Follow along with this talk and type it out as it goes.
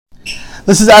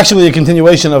This is actually a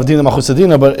continuation of Dina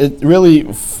Machusadina, but it really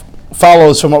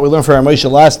follows from what we learned from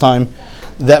Ramesha last time,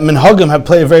 that minhagim have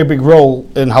played a very big role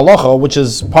in halacha, which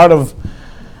is part of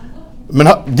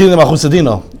Dina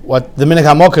Machusadina. What the minhag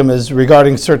hamokim is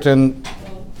regarding certain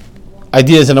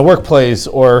ideas in a workplace,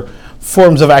 or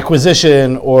forms of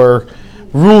acquisition, or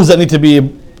rules that need to be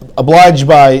obliged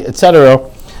by, etc.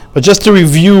 But just to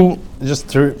review,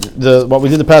 what we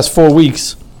did the past 4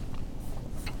 weeks,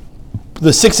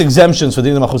 the 6 exemptions for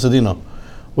Dina Machusadina,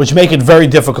 which make it very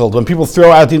difficult. When people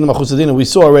throw out Dina Machusadina, we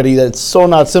saw already that it's so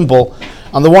not simple.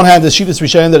 On the one hand, the Shittas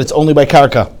Rishonim that it's only by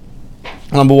karka,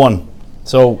 number one.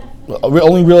 So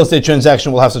only real estate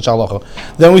transaction will have such halacha.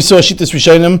 Then we saw Shittas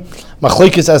Rishonim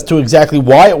machlekes as to exactly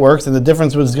why it works, and the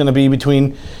difference was going to be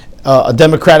between a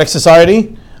democratic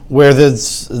society where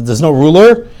there's no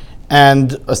ruler,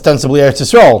 and ostensibly Eretz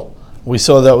Yisrael. We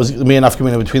saw that was me and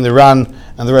Afkamina between the Ran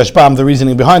and the Rashbam, the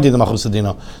reasoning behind Dina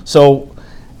Machusadina. So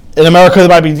in America,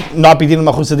 there might not be Dina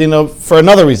Machusadina for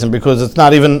another reason, because it's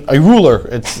not even a ruler;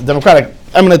 it's democratic,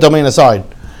 eminent domain aside.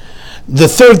 The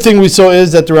third thing we saw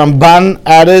is that the Ramban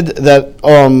added that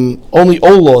only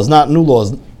old laws, not new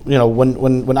laws. You know,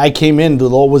 when I came in, the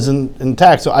law was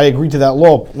intact, so I agreed to that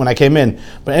law when I came in.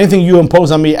 But anything you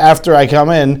impose on me after I come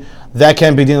in, that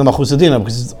can't be Dina Machusadina,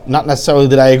 because it's not necessarily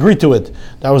that I agree to it.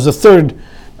 That was the third,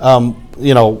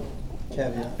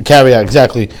 caveat,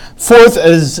 exactly. Fourth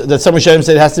is that some Rishonim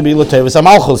said it has to be L'Tevis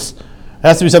HaMalchus. It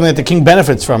has to be something that the king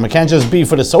benefits from. It can't just be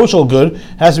for the social good. It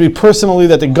has to be personally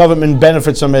that the government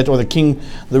benefits from it, or the king,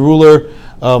 the ruler,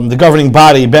 the governing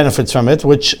body benefits from it,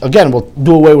 which, again, will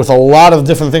do away with a lot of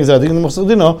different things that are Dina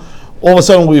Machusadina. All of a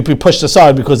sudden, we'll be pushed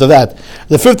aside because of that.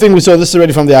 The fifth thing we saw, this is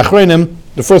already from the Achronim,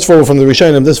 the first 4 were from the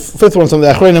Rishonim, this fifth one from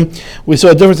the Achronim, we saw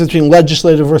a difference between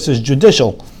legislative versus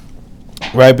judicial,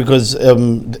 right? Because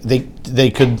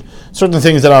they could, certain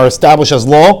things that are established as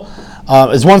law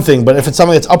is one thing, but if it's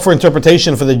something that's up for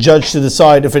interpretation for the judge to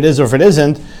decide if it is or if it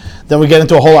isn't, then we get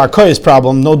into a whole Arkois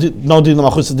problem. No Dina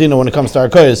Machusadina when it comes to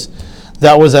Arkois.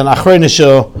 That was an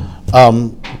Achronisha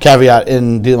caveat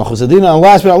in Dina Machusadina. And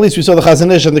last but not least, we saw the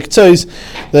Chazon Ish and the Ketzois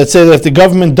that say that if the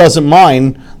government doesn't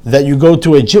mind that you go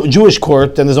to a Jewish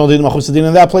court, then there's no Dina Machusadina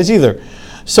in that place either.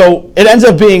 So it ends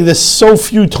up being this so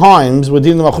few times where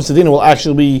Dina Machusadina will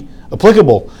actually be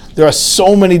applicable. There are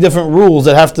so many different rules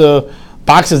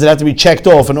boxes that have to be checked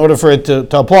off in order for it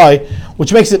to apply,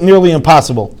 which makes it nearly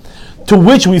impossible. To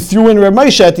which we threw in Reb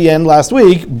Moshe at the end last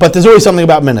week, but there's always something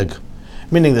about minhag.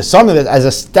 Meaning there's something that, as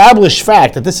established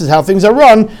fact, that this is how things are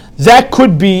run, that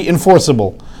could be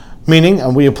enforceable. Meaning,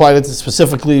 and we applied it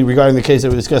specifically regarding the case that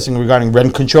we're discussing regarding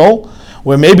rent control,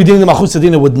 where maybe Dina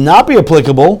Machusadina would not be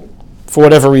applicable for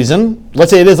whatever reason.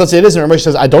 Let's say it is, and Reb Moshe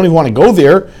says, I don't even want to go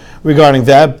there regarding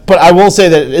that, but I will say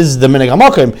that it is the minhag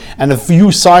hamokim, and if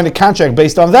you sign a contract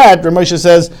based on that, Reb Moshe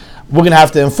says, we're going to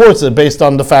have to enforce it based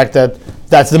on the fact that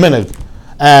that's the minhag.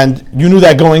 And you knew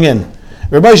that going in.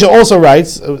 Reb Moshe also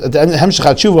writes, at the end of Hemshech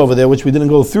HaTshuva over there, which we didn't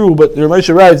go through, but Reb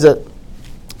Moshe writes that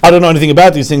I don't know anything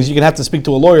about these things. You're going to have to speak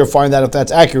to a lawyer, find out if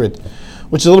that's accurate,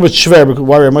 which is a little bit shver, because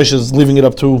why Reb Moshe is leaving it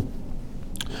up to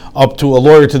a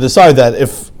lawyer to decide that.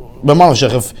 If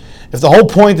the whole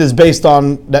point is based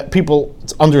on that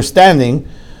people's understanding,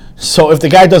 so if the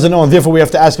guy doesn't know and therefore we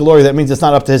have to ask a lawyer, that means it's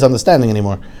not up to his understanding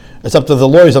anymore. It's up to the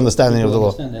lawyer's understanding of the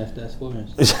law.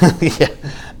 Yeah,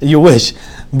 you wish.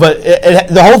 But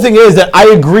the whole thing is that I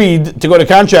agreed to go to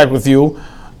contract with you,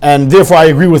 and therefore I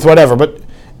agree with whatever. But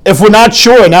if we're not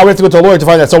sure, now we have to go to a lawyer to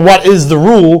find out. So what is the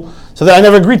rule? So that I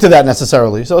never agreed to that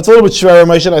necessarily. So it's a little bit shver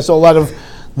emotion. I saw a lot of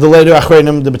the later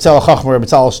Achronim, the Betzalel Chachmer,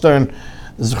 Betzalel Stern,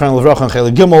 Zechron Levracha, and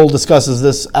Cheli Gimel discusses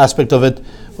this aspect of it.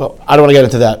 Well, I don't want to get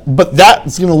into that. But that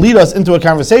is going to lead us into a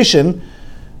conversation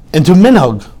into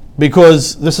minhag,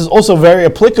 because this is also very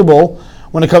applicable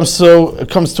when it comes to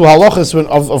halachas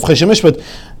of Chesed Mishpat.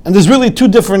 And there's really 2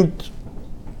 different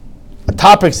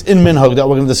topics in minhag that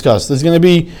we're going to discuss. There's going to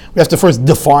be, we have to first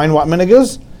define what minhag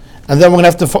is, and then we're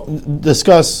going to have to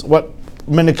discuss what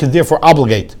minhag could therefore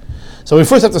obligate. So we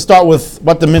first have to start with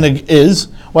what the minhag is,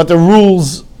 what the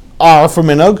rules are for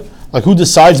minhag, like who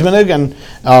decides minhag. And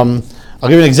I'll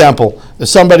give you an example. If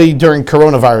somebody during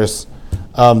coronavirus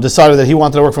decided that he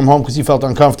wanted to work from home because he felt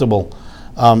uncomfortable,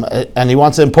 and he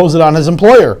wants to impose it on his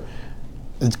employer,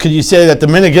 could you say that the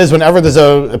minhag is whenever there's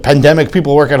a pandemic,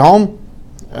 people work at home?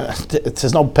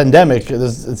 There's no pandemic.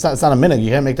 It's not a minhag. You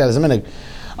can't make that as a minhag.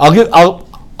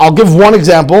 I'll give one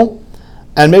example,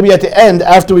 and maybe at the end,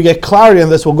 after we get clarity on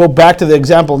this, we'll go back to the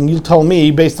example, and you'll tell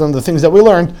me, based on the things that we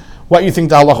learned, what you think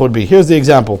the halacha would be. Here's the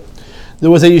example. There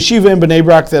was a yeshiva in Bnei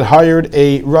Brak that hired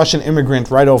a Russian immigrant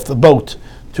right off the boat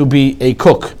to be a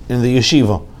cook in the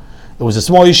yeshiva. It was a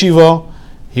small yeshiva.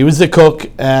 He was the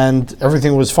cook, and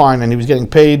everything was fine, and he was getting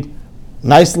paid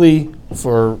nicely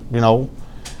for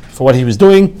what he was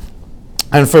doing.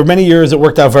 And for many years, it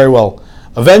worked out very well.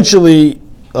 Eventually,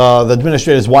 the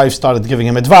administrator's wife started giving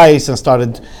him advice and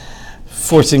started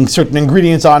forcing certain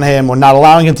ingredients on him or not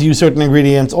allowing him to use certain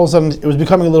ingredients. All of a sudden, it was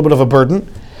becoming a little bit of a burden.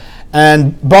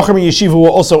 And Bachar Yeshiva were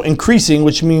also increasing,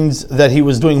 which means that he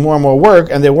was doing more and more work,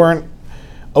 and they weren't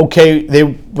okay. They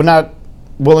were not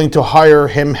willing to hire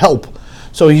him help.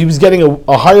 So he was getting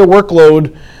a higher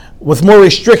workload with more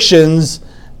restrictions,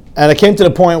 and it came to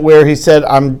the point where he said,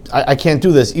 I can't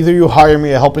do this. Either you hire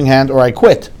me a helping hand or I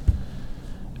quit.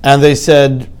 And they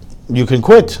said, you can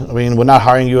quit. I mean, we're not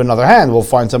hiring you another hand. We'll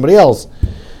find somebody else.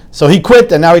 So he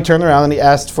quit, and now he turned around and he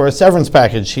asked for a severance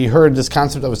package. He heard this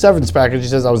concept of a severance package. He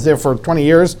says, I was there for 20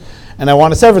 years, and I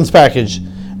want a severance package.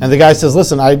 And the guy says,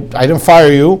 listen, I didn't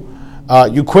fire you.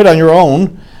 You quit on your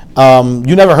own.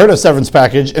 You never heard of severance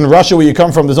package. In Russia, where you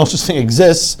come from, there's no such thing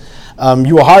exists.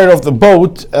 You were hired off the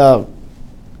boat.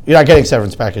 You're not getting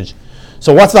severance package.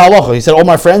 So what's the halacha? He said, all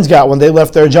my friends got when they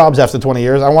left their jobs after 20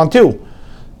 years. I want too.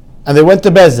 And they went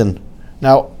to Beis Din.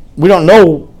 Now, we don't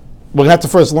know. We're going to have to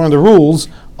first learn the rules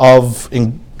of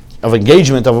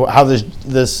engagement, of how this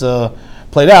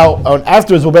played out. And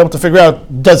afterwards, we'll be able to figure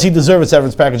out, does he deserve a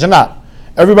severance package or not?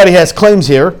 Everybody has claims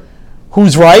here.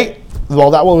 Who's right? Well,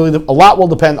 a lot will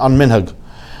depend on minhag,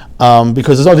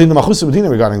 because there's no din machus medina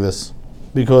regarding this.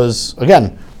 Because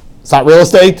again, it's not real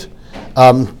estate.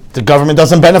 The government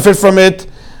doesn't benefit from it.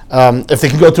 If they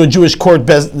can go to a Jewish court,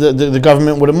 the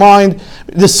government wouldn't mind.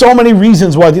 There's so many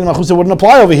reasons why din machus wouldn't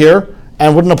apply over here,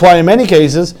 and wouldn't apply in many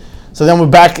cases. So then we're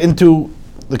back into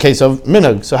the case of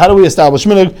minhag. So how do we establish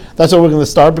minhag? That's where we're going to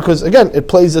start, because again, it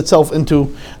plays itself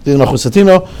into din machus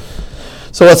atino.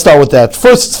 So let's start with that.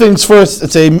 First things first,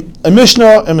 it's a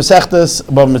Mishnah, a Masechtas,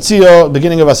 Bava Metzia,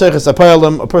 beginning of Aseches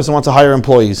HaPayalim. A person wants to hire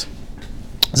employees.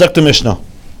 Zek the Mishnah.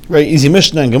 Very easy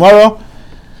Mishnah in Gemara.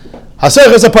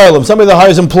 Aseches HaPayalim, somebody that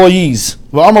hires employees.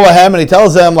 V'amar lahem, and he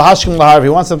tells them, Lahashkim lahav, he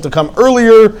wants them to come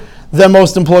earlier than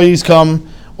most employees come,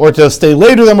 or to stay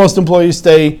later than most employees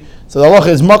stay. So the halacha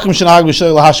is, Makim shenahag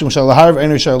v'shay lahashkim v'shay lahav, ein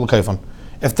v'shay l'kaifan.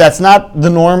 If that's not the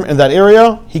norm in that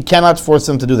area, he cannot force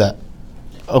them to do that.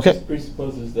 Okay. This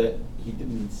presupposes that he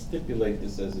didn't stipulate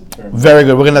this as a term. Very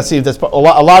good. We're going to see if that's a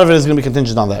lot of it is going to be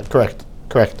contingent on that. Correct.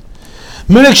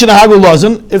 Minik shenahagu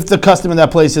lazan. If the custom in that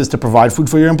place is to provide food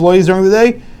for your employees during the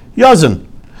day, yazan.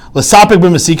 L'sapik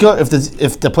b'masika.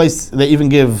 If the place they even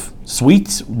give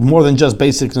sweets more than just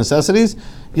basic necessities,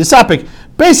 yasapik.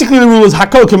 Basically, the rule is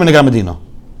hakol k'minhag Medina.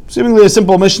 Seemingly a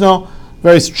simple Mishnah,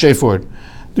 very straightforward.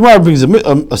 The Gemara brings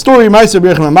a story.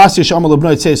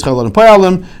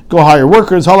 Go hire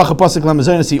workers.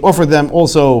 He offered them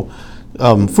also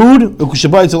food.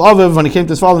 When he came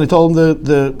to his father, and he told him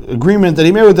the agreement that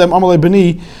he made with them.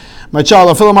 My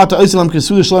child,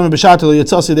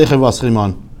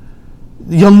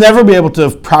 you'll never be able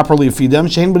to properly feed them.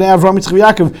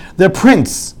 Their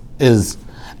prince is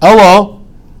Allah.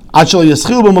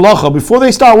 Before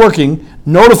they start working,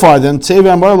 notify them. Say,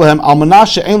 by the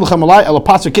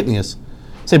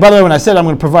way, when I said I'm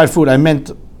going to provide food, I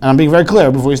meant, and I'm being very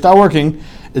clear, before you start working,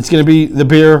 it's going to be the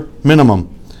bare minimum.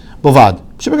 Bovad.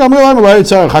 You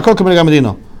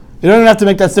don't even have to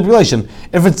make that stipulation.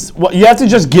 If it's you have to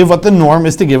just give what the norm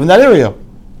is to give in that area.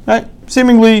 Right?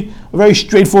 Seemingly a very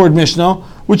straightforward Mishnah,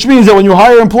 which means that when you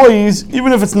hire employees,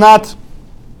 even if it's not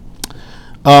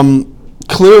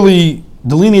clearly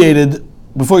delineated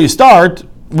before you start,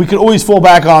 we can always fall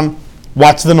back on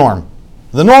what's the norm.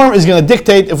 The norm is going to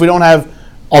dictate if we don't have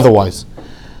otherwise.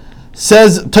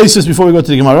 Says Taisus before we go to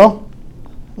the Gemara,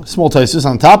 small Taisus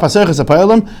on top, Aseches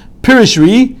HaPayalim,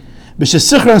 Pirishri,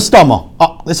 B'shesichran Stama.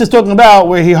 This is talking about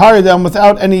where he hired them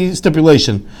without any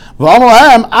stipulation. After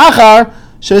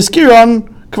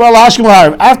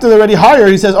they already hired,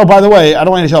 he says, oh, by the way, I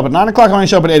don't want you to show up at 9 o'clock, I want you to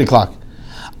show up at 8 o'clock.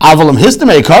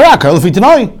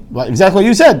 Exactly what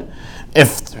you said.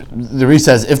 If the Reese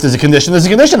says, if there's a condition, there's a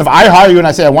condition. If I hire you and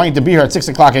I say I want you to be here at 6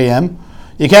 o'clock a.m.,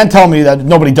 you can't tell me that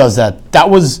nobody does that. That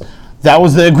was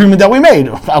the agreement that we made.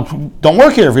 Don't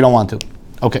work here if you don't want to.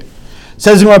 Okay.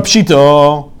 Says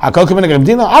Pshito,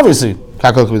 obviously.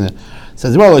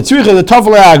 Says, well, we're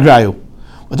talking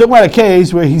about a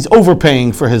case where he's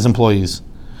overpaying for his employees.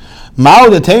 I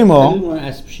didn't want to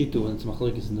ask Pshito when it's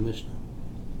machlokes in the Mishnah.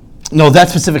 No, that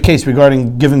specific case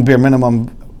regarding giving bare minimum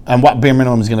and what bare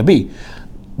minimum is going to be.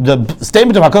 The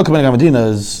statement of Hakol K'minhag Medina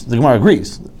is, the Gemara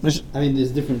agrees. I mean,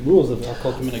 there's different rules of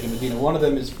Hakol K'minhag Medina. One of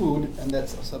them is food, and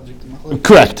that's a subject to machlokes.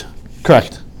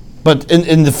 Correct. But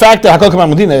in the fact that Hakol K'minhag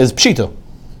Medina is Pshito.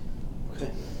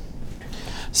 Okay.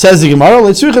 Says the Gemara,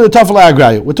 we're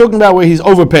talking about where he's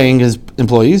overpaying his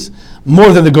employees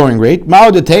more than the going rate. I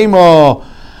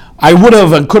would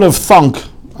have and could have thunk.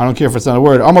 I don't care if it's not a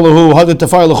word.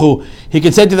 He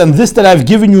could say to them, this that I've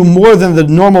given you more than the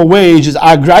normal wage is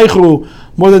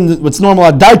more than what's normal.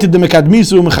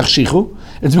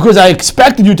 It's because I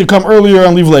expected you to come earlier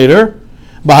and leave later.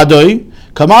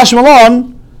 Kamash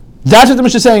Malon, that's what the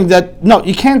Mishnah is saying, that no,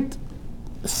 you can't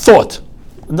thought.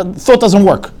 The thought doesn't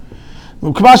work.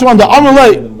 Kamash Malon, the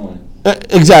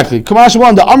Amrulay, exactly. Kamash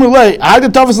Malon, the Amrulay, I had the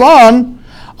toughest on.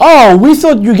 Oh, we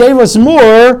thought you gave us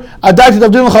more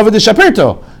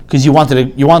because you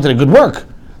wanted a good work.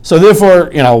 So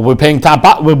therefore,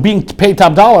 we're being paid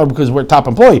top dollar because we're top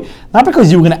employee, not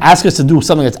because you were going to ask us to do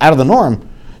something that's out of the norm.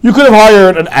 You could have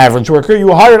hired an average worker.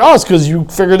 You hired us because you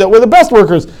figured that we're the best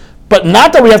workers, but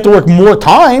not that we have to work more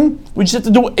time. We just have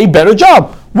to do a better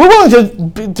job. We're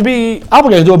willing to be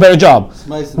obligated to do a better job,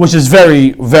 which is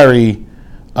very, very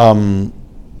open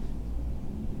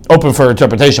for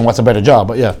interpretation. What's a better job?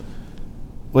 But yeah,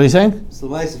 what are you saying? So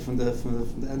from the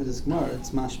end of this Gemara, it's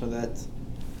mashma that.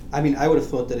 I mean, I would have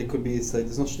thought that it could be, it's like,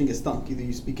 there's no such thing as stunk. Either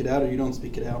you speak it out or you don't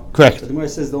speak it out. Correct. So the Gemara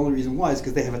says the only reason why is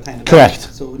because they have a taina back.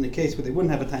 Correct. So in the case where they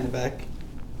wouldn't have a taina back,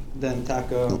 then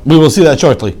taka... We will see that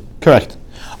shortly. Correct.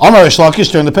 Amar Reish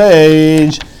Lakish, turn the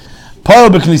page. Paro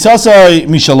b'knisasai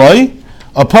mishaloi.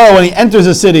 A paro, when he enters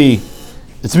a city,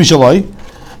 it's mishaloi.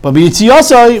 But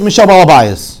b'yitziyasai mishal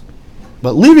balabayas.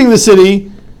 But leaving the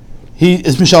city, he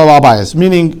is mishal balabayas.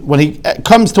 Meaning, when he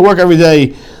comes to work every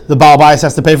day, the balabayas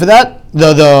has to pay for that.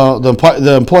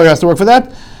 The employer has to work for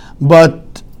that, but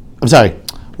I'm sorry.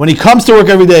 When he comes to work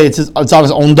every day, it's on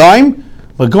his own dime.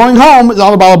 But going home is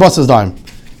on the balabas's dime.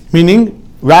 Meaning,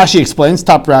 Rashi explains,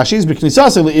 top Rashi's, he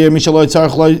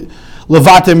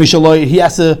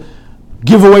has to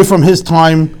give away from his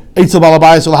time.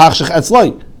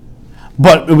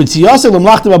 But when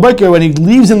he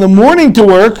leaves in the morning to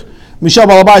work,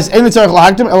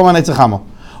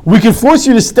 we can force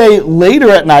you to stay later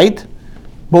at night,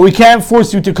 but we can't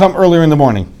force you to come earlier in the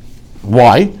morning.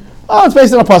 Why? Oh, it's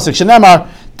based on a pasuk. Shenamar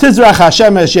tizrach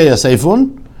hashemesh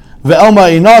yeyasefun ve'elma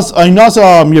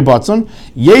inasa mirbatzon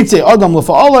yetze adam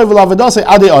lefa'olay v'lavedasei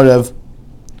adei arev.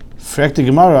 Frek the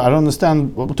Gemara, I don't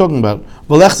understand what we're talking about.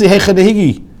 V'lechzi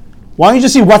heichadehigi. Why don't you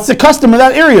just see what's the custom in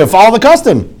that area? Follow the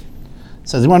custom.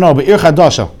 Says Gemara, no, but ir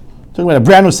chadasha. Talking about a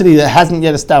brand new city that hasn't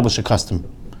yet established a custom.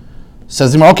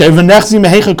 Says Gemara, okay, v'nechzi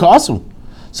meheicha ka'asu.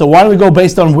 So why do we go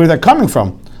based on where they're coming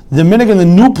from? The minig in the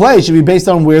new place should be based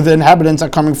on where the inhabitants are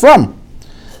coming from.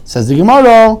 Says the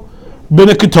Gemara,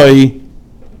 b'nekutoi.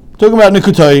 Talking about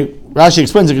nekutoi, Rashi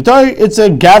explains nekutoi. It's a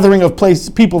gathering of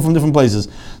people from different places.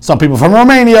 Some people from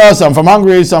Romania, some from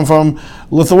Hungary, some from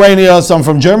Lithuania, some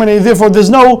from Germany. Therefore, there's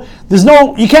no.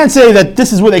 You can't say that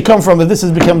this is where they come from. That this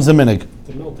becomes the minig.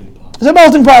 It's a melting pot. It's a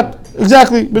melting pot.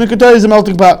 Exactly. B'nekutoi is a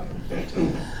melting pot.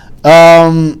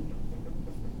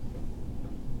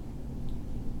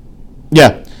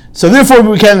 Yeah. So therefore,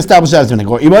 we can establish that as minig.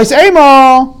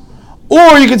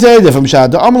 Or you could say a different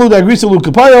shot.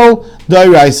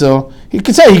 He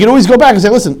could say, he could always go back and say,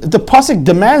 listen, if the pasuk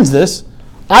demands this,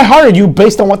 I hired you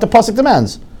based on what the pasuk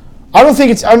demands. I don't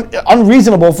think it's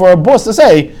unreasonable for a boss to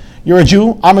say, you're a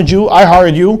Jew, I'm a Jew, I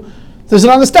hired you. There's an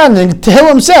understanding.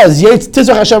 Tehillim says,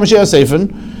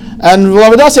 and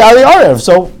Lamadasi Ali Arev.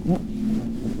 So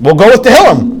we'll go with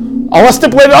Tehillim. Unless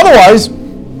stipulated otherwise,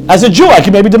 as a Jew, I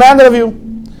can maybe demand that of you.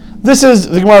 This is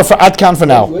the Gemara for Atkan for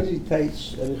now. What did you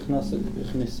teach B'chnasai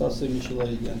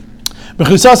Mishalai again?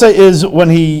 B'chnasai is when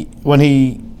he. I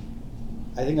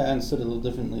think I understood it a little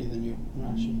differently than you,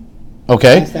 Rashi.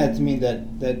 Okay. I understand to mean that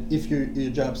if your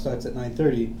job starts at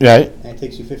 9:30, right, and it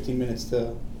takes you 15 minutes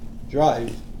to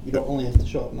drive, you don't only have to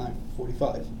show up at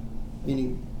 9:45.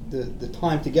 Meaning the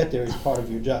time to get there is part of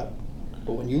your job.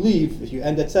 But when you leave, if you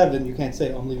end at 7, you can't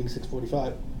say, oh, I'm leaving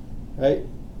 6:45, right?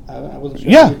 I wasn't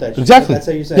sure. Yeah, exactly. That's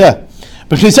how you're saying. Yeah.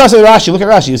 B'knisasai Rashi, look at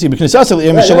Rashi. You see, B'knisasai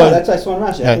Right, no, that's why I saw in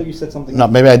Rashi. I thought you said something No,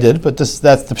 else. maybe I did, but that's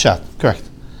the pshat. Correct.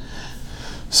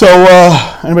 So,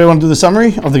 anybody want to do the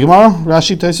summary of the Gemara?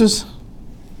 Rashi, Taisus?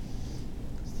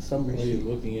 It's the summary Why are you sheet.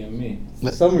 looking at me? It's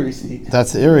the summary sheet.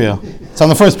 That's the area. It's on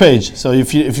the first page. So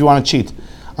if you want to cheat,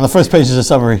 on the first page is a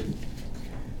summary.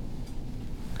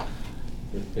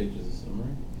 First page is a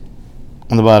summary.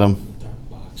 On the bottom. Dark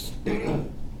box. Oh,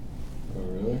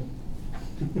 really?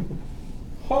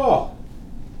 Ha!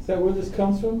 Is that where this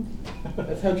comes from?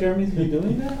 That's how Jeremy's been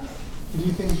doing that? Do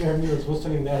you think Jeremy was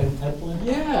whistling that intently?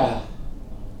 Yeah!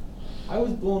 I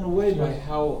was blown away by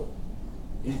how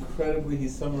incredibly he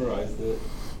summarized it.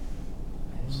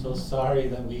 I'm so sorry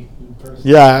that we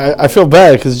personally... Yeah, I feel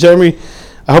bad because Jeremy,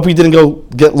 I hope you didn't go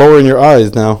get lower in your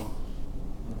eyes now.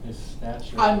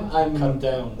 I'm Come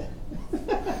down.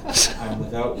 I'm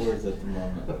without words at the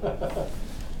moment.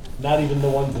 Not even the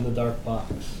ones in the dark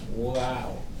box.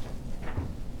 Wow.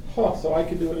 Oh, so I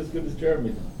could do it as good as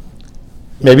Jeremy.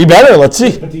 Maybe better. Let's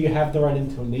see. But do you have the right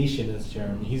intonation as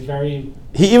Jeremy? He's very.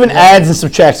 He even adds and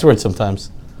subtracts words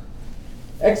sometimes.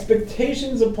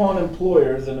 Expectations upon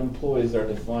employers and employees are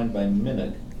defined by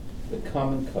minhag, the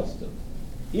common custom.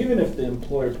 Even if the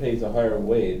employer pays a higher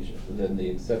wage than the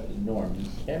accepted norm, he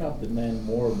cannot demand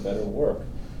more or better work.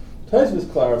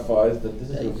 Tosfos clarifies that this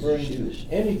is referring to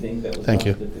anything that was Thank not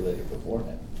you. stipulated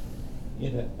beforehand.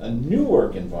 In a new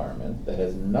work environment that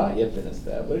has not yet been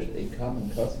established, a common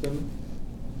custom,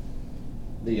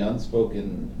 that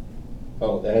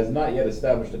has not yet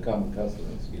established a common custom,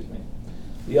 excuse me.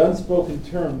 The unspoken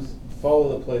terms follow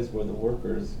the place where the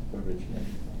workers originate.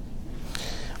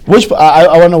 Which I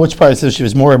want to know which part says she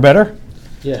was more or better.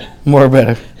 Yeah. More or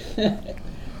better.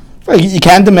 Right, you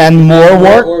can't demand more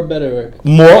work. Or better work.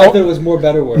 More. I thought it was more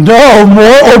better work. No,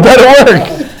 more or better work.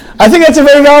 I think that's a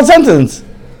very valid sentence.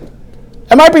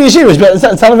 It might be yeshivas, but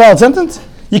it's not a valid sentence.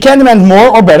 You can't demand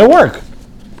more or better work.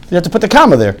 You have to put the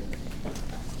comma there.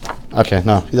 Okay,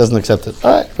 no, he doesn't accept it.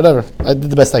 All right, whatever. I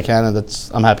did the best I can, and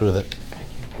I'm happy with it.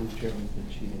 Jeremy's been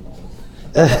cheating all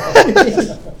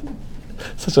this.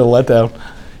 Such a letdown.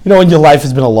 You know when your life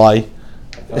has been a lie.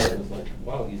 I thought it was like,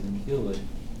 wow, he's in Hewlett.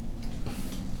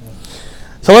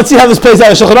 So let's see how this plays out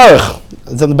in Shulchan Aruch.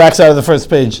 It's on the back side of the first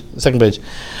page, the second page.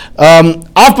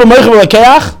 Af b'moicha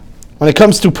v'lakeach, when it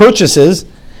comes to purchases,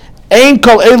 ein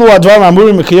kol elu advarim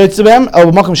amurim v'kiyotze b'hem,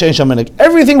 el b'makom she'ein sham minhag.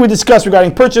 Everything we discuss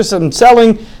regarding purchase and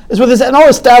selling is with an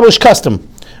established custom.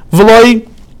 V'loi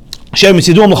she'em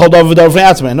yisiduam l'chol davar v'davar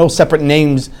v'nei atzmei, no separate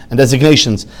names and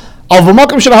designations. Al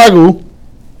b'makom she'nahagu,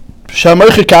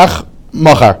 she'hamoicha kach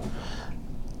machar.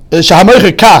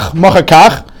 She'hamoicha kach machar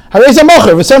kach, harei ze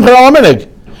machar v'semcher al minhag.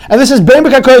 And this is bein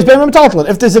b'kakoyes, bein b'metaltalin.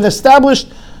 If there's an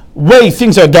established way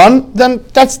things are done, then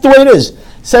that's the way it is.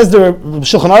 Says the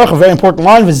Shulchan Aruch, a very important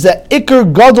line,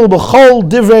 Ikar gadol b'chol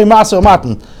divrei masa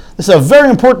u'matan. This is a very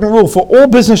important rule for all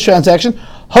business transactions.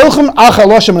 Holchem achar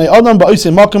loshem b'nei adam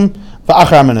ba'osei makom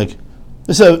v'achar minhag.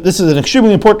 This is an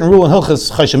extremely important rule in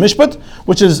Hilchos Choshen Mishpat,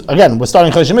 which is, again, we're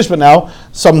starting Choshen Mishpat now,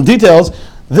 some details.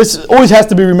 This always has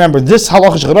to be remembered. This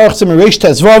halacha Shulchan Aruch, Siman Reish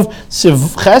Tes Vav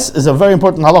Siv Ches, is a very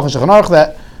important halacha Shulchan Aruch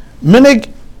that minhag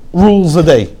rules the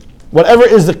day. Whatever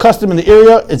is the custom in the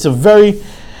area, it's a very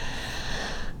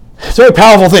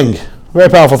powerful thing. Very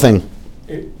powerful thing.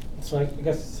 It's like, I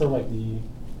guess it's sort of like the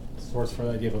source for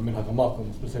the idea of a minhag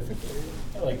hamakom specifically.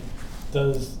 Like,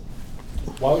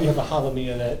 why would you have a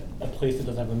halamiyah that a place that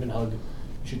doesn't have a minhag, you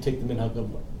should take the minhag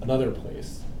of another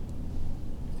place?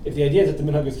 If the idea is that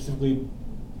the minhag is specifically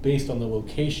based on the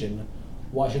location,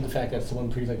 why should the fact that someone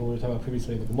like what we were talking about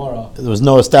previously in the Gemara, There was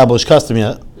no established custom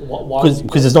yet.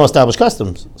 Because there's no established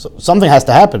customs. So something has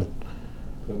to happen.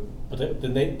 but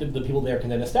the people there can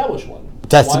then establish one.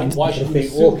 That's Why should They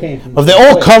we all assume? came from. If they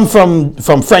all come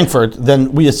from Frankfurt,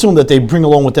 then we assume that they bring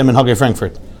along with them in Haggai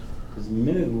Frankfurt. Does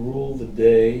minhag rule the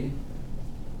day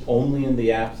only in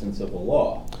the absence of a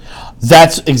law?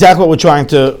 That's exactly what we're trying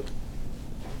to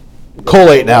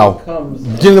collate now.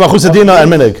 Din Machusadina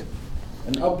and minhag.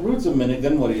 And uproots a minhag,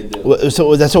 then what do you do?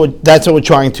 So that's what we're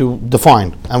trying to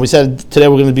define. And we said today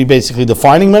we're going to be basically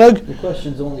defining minhag. The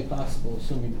question is only possible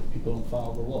assuming people don't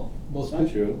follow the law. It's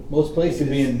not true. Most It places. could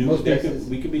be a new. Most places.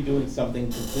 We could be doing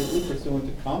something completely pursuant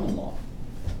to common law.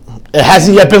 It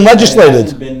hasn't yet been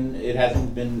legislated. It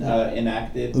hasn't been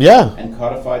enacted. Yeah. And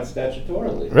codified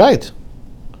statutorily. Right.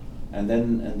 And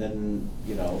then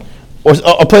you know. Or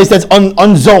a place that's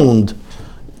unzoned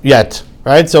yet.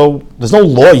 Right? So there's no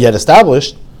law yet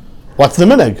established. What's the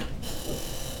minhag?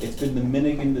 It's been the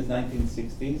minhag in the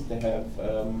 1960s to have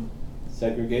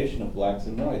segregation of blacks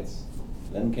and whites.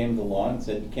 Then came the law and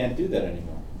said you can't do that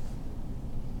anymore.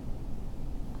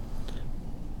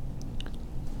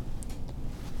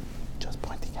 Just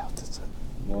pointing out. That's it.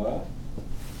 What?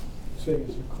 Saying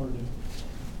it's recorded.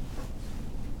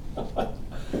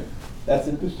 That's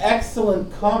an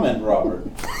excellent comment, Robert.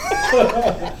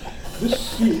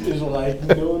 This sheet is like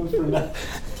known for not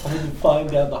having to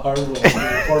find out the hard way when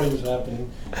the recording was happening.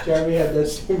 Jeremy had that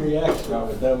same reaction.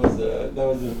 Robert, that was a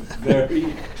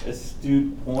very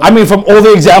astute point. I mean, from all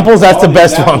the examples, that's All the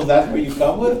best examples, one. That's where you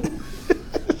come with?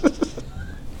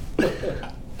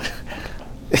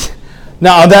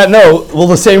 Now, on that note, will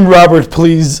the same Robert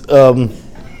please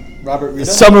Robert Rita?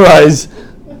 summarize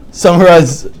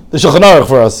the Shulchan Aruch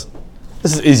for us?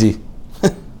 This is easy.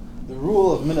 The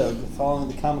rule of minhag, following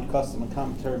the common custom and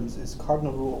common terms, is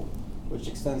cardinal rule, which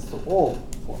extends to all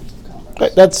forms of commerce.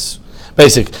 Right, that's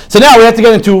basic. So now we have to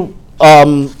get into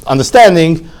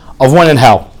understanding of when and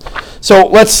how. So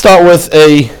let's start with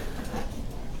a.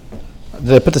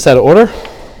 Did I put this out of order?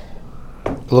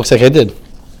 It looks like I did.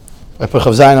 I put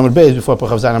Chav Zayin Amud Beis before I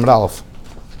put Chav Zayin Amud Aleph.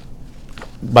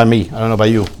 By me, I don't know by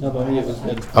you. No, by me it was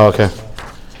good. Oh, okay.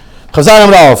 Chav Zayin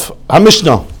Amud Aleph.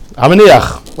 HaMishnah.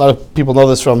 HaManiach. A lot of people know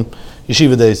this from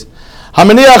yeshiva days.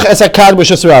 HaManiach es hakad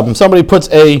b'Shus Rabbim. Somebody puts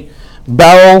a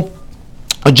barrel,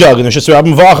 a jug in the Shus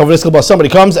Rabbim. V'achav v'niskel. Somebody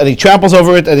comes and he tramples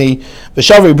over it and he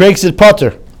breaks it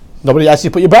potter. Nobody asks you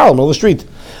to put your barrel in the middle of the street.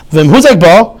 V'im huzak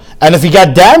ba. And if he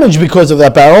got damaged because of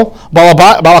that barrel,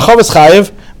 Balachov is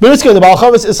chayiv. The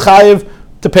Balachov is chayiv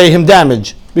to pay him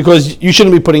damage because you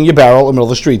shouldn't be putting your barrel in the middle of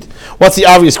the street. What's the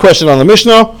obvious question on the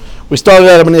Mishnah? We started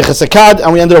at a Menichas Akad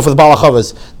and we ended off with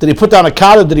Balachavas. Did he put down a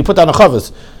kad or did he put down a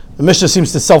chavas? The Mishnah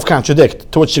seems to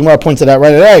self-contradict, to which Gemara pointed out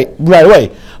right away.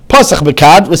 Pasach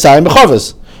b'kad v'sayim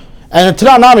b'chavas. And in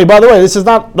Tanakh Nami, by the way, this is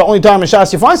not the only time in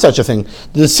Shas you find such a thing.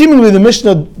 Seemingly the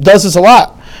Mishnah does this a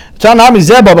lot. Again, we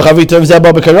see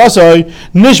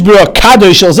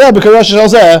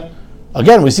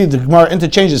the Gemara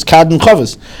interchanges kad and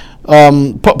chavas.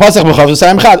 Pasach b'chavas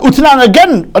sayim chad. Utanan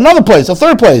again, another place, a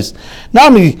third place.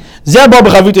 Nami zeba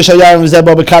b'chavita shel yarim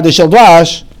zeba b'kad shel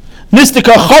dvash.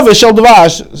 Nistika chavas shel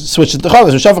dvash. Switch it to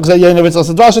chavas. Shafak zeh yain avitz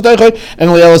as dvash ataychay and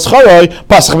le'elas choroy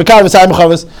pasach b'kad v'sayim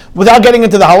chavas. Without getting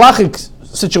into the halachic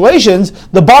situations,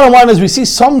 the bottom line is we see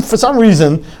for some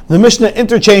reason the Mishnah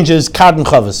interchanges kad and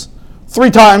chavas. 3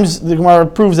 times the Gemara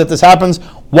proves that this happens.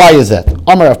 Why is that?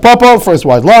 Amar Rav Papa, first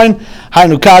wide line,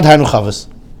 Hainu kad, Hainu chavas.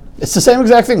 It's the same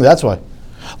exact thing, that's why.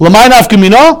 L'may nafka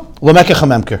mina, l'mekech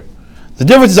hamemker. The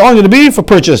difference is only going to be for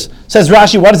purchase. Says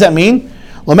Rashi, what does that mean?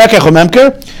 L'mekech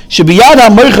hamemker, shebiyad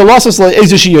ha'moichel losas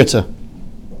le'ezu sheyirtza.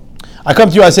 I come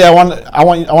to you, I say, I want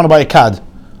to buy a kad.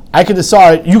 You could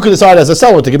decide as a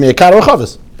seller to give me a kad or a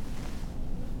chavas.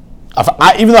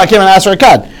 Even though I came and asked for a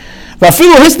kad.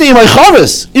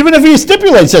 Even if he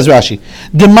stipulates, says Rashi,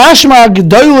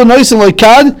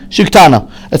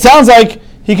 it sounds like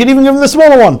he could even give him the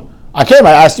smaller one. I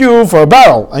asked you for a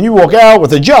barrel, and you walk out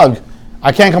with a jug.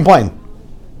 I can't complain.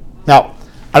 Now,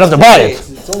 I don't have to buy it.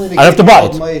 I have to buy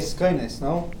it.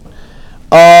 No?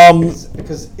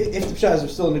 Because if the pshas are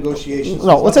still in negotiations.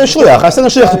 No, let's say a shliach. I send a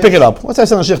shliach to pick it up. Let's say I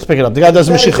send a shliach to pick it up. The guy does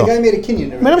a meshicha. The guy made a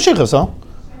kinyan. Made a meshicha, so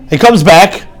he comes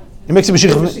back. He makes a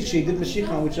meshicha. He did meshicha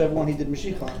on whichever one he did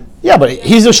meshicha on. Yeah, but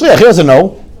he's a shliach. He doesn't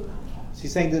know. So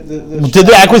he's saying that did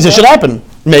the acquisition happen?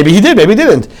 Maybe he did. Maybe he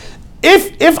didn't.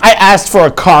 If I asked for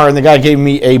a car and the guy gave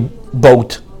me a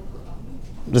boat,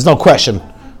 there's no question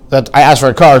that I asked for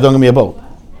a car. Don't give me a boat.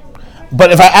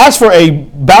 But if I ask for a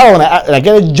barrel and I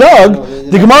get a jug,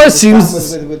 the Gemara seems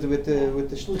with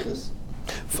the shlichus.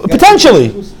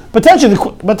 Potentially. But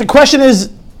the question is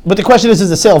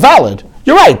the sale valid?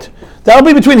 You're right. That'll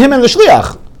be between him and the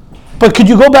shliach. But could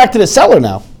you go back to the seller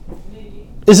now?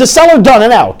 Is the seller done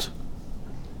and out?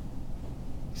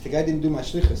 If the guy didn't do my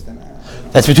shlichus, then I don't know.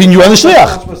 That's between you and the shliach.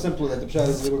 It's much more simple that the pshat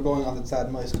is they were going on the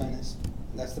tzad ma'is kindness.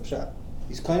 That's the pshat.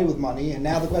 He's kind with money, and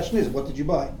now the question is, what did you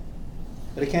buy?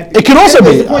 But it can't be. It can also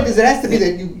be. The point is, it has to be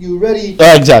that you already.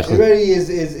 Exactly. You already is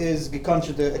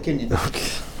gekonsher to a kinyan.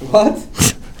 What?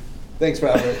 Thanks,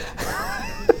 Robert.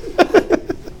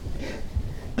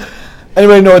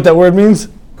 Anybody know what that word means?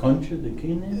 Contra the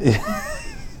kinyan?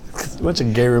 Bunch of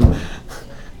gerim.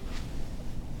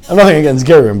 I'm nothing against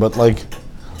gerim, but like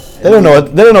they don't know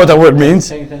what that word means.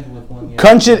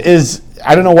 Kunchit is,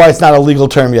 I don't know why it's not a legal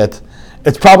term yet.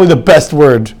 It's probably the best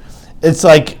word. It's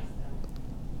like,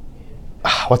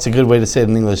 what's a good way to say it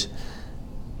in English?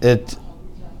 Jeremy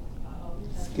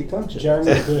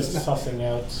is good at sussing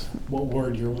out what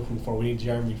word you're looking for. We need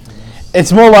Jeremy for this.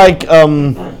 It's more like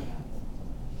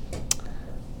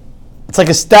it's like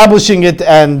establishing it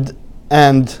and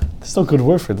there's no good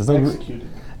word for it. There's no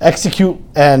execute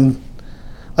and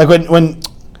like when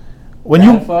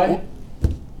Ratify?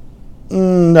 you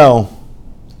no.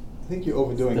 I think you're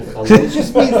overdoing it. It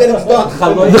just means that it's done.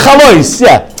 The chalois,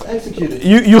 yeah. Execute it.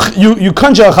 You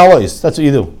conjure a chalois. That's what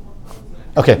you do.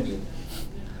 Okay.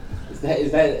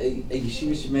 Is that a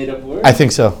yeshivish made up word? I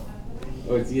think so.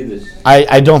 Or it's Yiddish?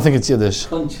 I don't think it's Yiddish.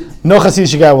 Conchit. No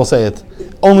Hasidic guy will say it.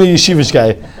 Only a yeshivish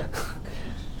guy.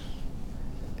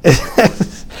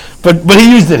 but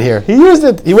he used it here. He used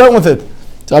it. He went with it.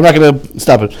 So I'm not going to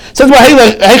stop it. Says, well,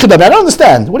 hey Chadami, I don't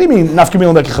understand. What do you mean,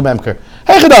 nafkamil mekach memker?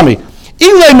 Hey Chadami, if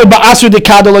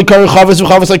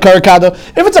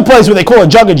it's a place where they call a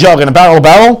jug and a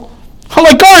barrel,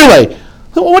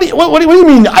 what do you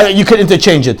mean you could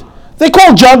interchange it? They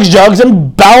call jugs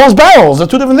and barrels. They're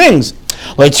two different things.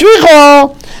 I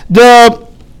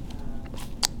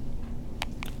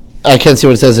can't see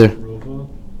what it says here.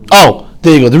 Oh,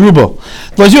 There you go, the ruba.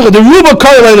 The ruba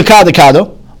korrelate the kad.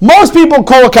 Most people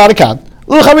call a kad.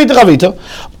 L'chavita chavita.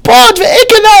 But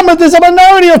economic, there's a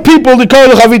minority of people that call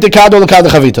l'chavita kad or l'kad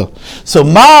chavita. So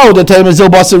Mao the time is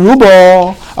basa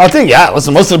ruba. I think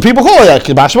listen, most of the people call it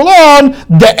kibash malon.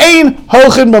 The ein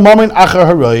holchin b'momin acher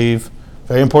haroiv.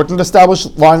 Very important to establish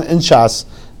line in Shas.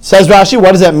 Says Rashi,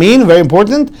 what does that mean? Very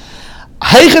important.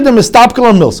 Heichedim mistapkel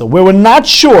on milsa, where we're not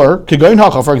sure, Kegoin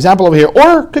Hacha, for example over here,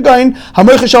 or Kegoin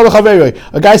Hamoicha Chaveroi,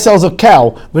 a guy sells a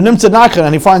cow,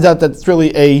 and he finds out that it's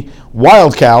really a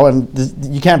wild cow, and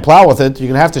you can't plow with it, you're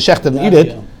going to have to shecht it and eat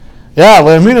it. Yeah,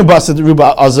 Le'aminu Basid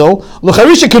Ruba Azul,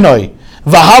 L'charisha Kenoi,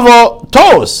 Vahava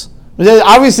Tos.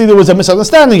 Obviously there was a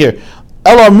misunderstanding here.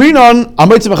 Ela Minon,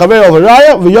 Amoitzim Chaveroi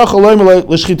Overaya, V'yachaloim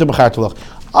L'shchita B'chartulach.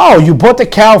 Oh, you bought the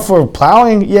cow for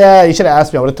plowing? Yeah, you should have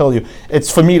asked me. I would have told you. It's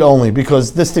for meat only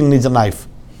because this thing needs a knife.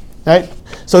 Right?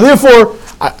 So therefore,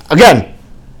 again,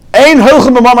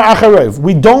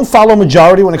 we don't follow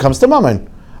majority when it comes to mammon.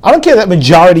 I don't care that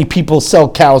majority people sell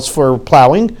cows for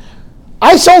plowing.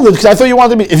 I sold it because I thought you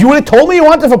wanted me. If you would have told me you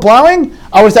wanted it for plowing,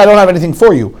 I would have said I don't have anything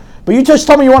for you. But you just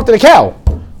told me you wanted a cow.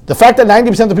 The fact that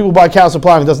 90% of people buy cows for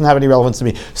plowing doesn't have any relevance to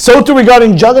me. So too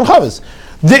regarding jug and chavas.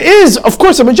 There is, of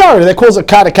course, a majority that calls a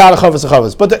kad, a chavas, a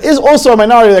chavas. But there is also a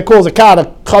minority that calls a kad, a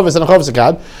chavas, and a chavas, a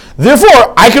kad.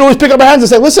 Therefore, I can always pick up my hands and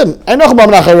say, listen, I know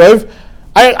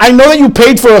that you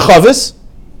paid for a chavas,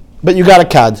 but you got a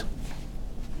kad.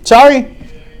 Sorry.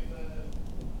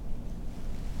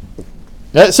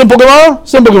 Yeah, simple Gemara?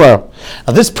 Simple Gemara.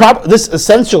 Now this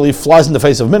essentially flies in the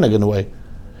face of minhag in a way.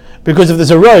 Because if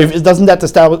there's a rov, doesn't that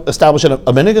establish a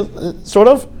minhag, sort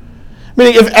of?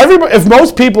 Meaning, if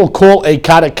most people call a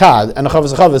kad and a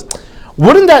chavas,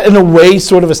 wouldn't that in a way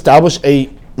sort of establish a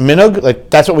minhag? Like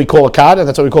that's what we call a kad and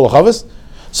that's what we call a chavas?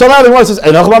 So now the one says,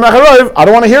 I don't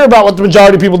want to hear about what the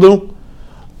majority of people do.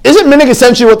 Isn't minhag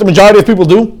essentially what the majority of people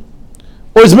do?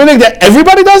 Or is minhag that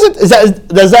everybody does it?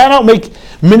 Does that not make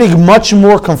minhag much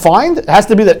more confined? It has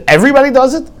to be that everybody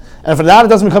does it? And for that it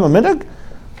doesn't become a minhag?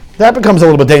 That becomes a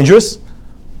little bit dangerous.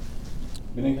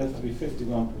 Minhag has to be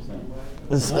 51%.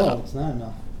 No, it's not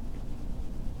enough.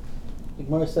 The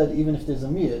Gemara said even if there's a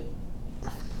miyat,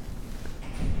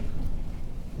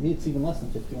 miyat's even less than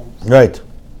 51%. Right.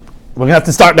 We're going to have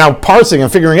to start now parsing and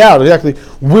figuring out exactly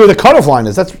where the cutoff line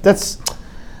is.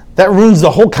 That ruins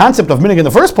the whole concept of minhag in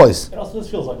the first place. It also just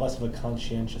feels like less of a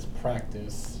conscientious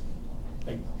practice.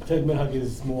 Like, I feel like minhag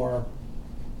is more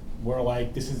where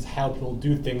like this is how people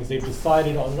do things. They've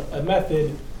decided on a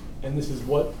method, and this is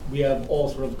what we have all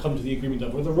sort of come to the agreement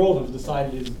of, or the role have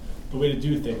decided is the way to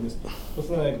do things. It's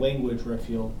something like language where I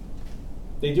feel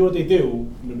they do what they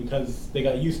do because they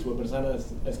got used to it, but it's not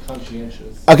as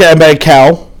conscientious. Okay, I buy a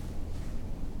cow.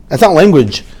 That's not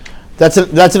language. That's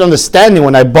an understanding.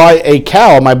 When I buy a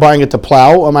cow, am I buying it to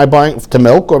plow, or am I buying it to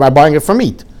milk, or am I buying it for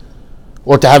meat?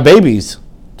 Or to have babies,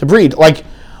 to breed? Like,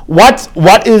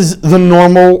 what is the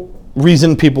normal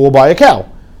reason people will buy a cow?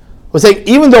 We're saying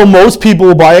even though most people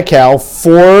will buy a cow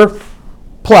for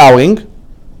plowing,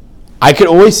 I could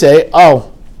always say,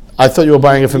 oh, I thought you were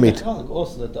buying it for meat.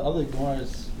 Also, that the other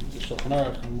Gemara's, the Shulchan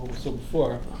Aruch, and what we saw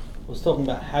before, was talking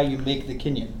about how you make the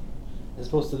kinyan. As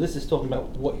opposed to this is talking about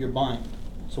what you're buying.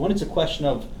 So when it's a question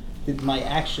of, did my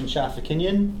action shafa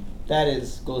kinyan, that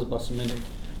goes basa minhag.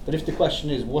 But if the question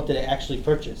is, what did I actually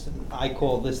purchase? And I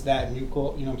call this that, and you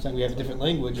call, what I'm saying, we have a different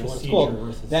language for what it's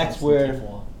called. That's where,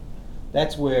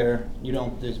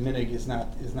 there's minhag is not,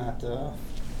 ein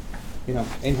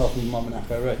halachim b'mammon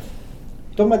acharei.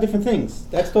 Talking about different things.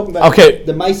 That's talking about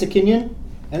the Maisa Kinyan,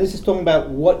 and this is talking about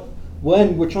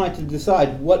when we're trying to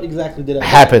decide what exactly did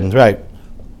happened, right?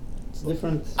 It's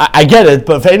different. I get it,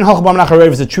 but if ein halachim b'mammon acharei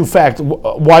is a true fact,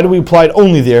 why do we apply it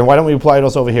only there, and why don't we apply it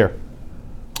also over here?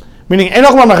 Meaning, ein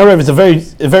halachim b'mammon acharei is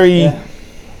a very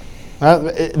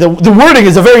the wording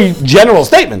is a very general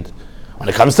statement. When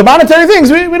it comes to monetary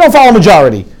things, we don't follow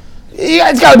majority.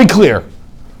 It's got to be clear.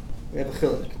 We have a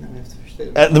chilek. Now we have to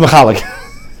understand. The mechalik.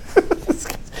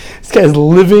 This guy is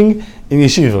living in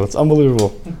yeshiva. It's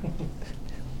unbelievable.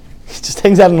 He just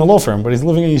hangs out in a law firm, but he's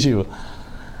living in yeshiva.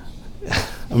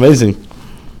 Amazing.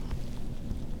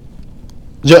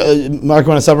 Mark,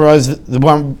 want to summarize the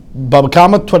Baba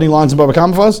Kama, 20 lines of Baba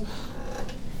Kama for us?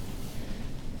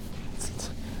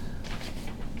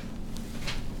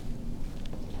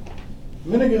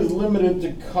 Minhag is limited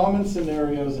to common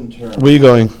scenarios and terms. Where are you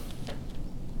going?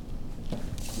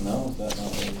 No, is that not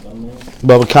what the summary is?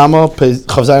 Baba Kama,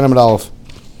 Chav Zayin Amud Aleph.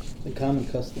 The common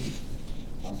custom.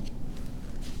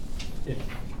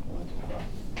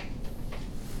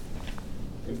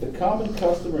 If the common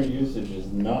custom or usage is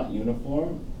not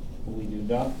uniform, we do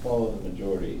not follow the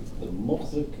majority, the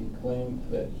muhzik can claim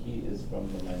that he is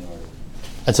from the minority.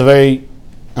 That's a very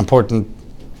important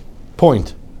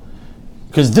point.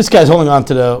 Because this guy's holding on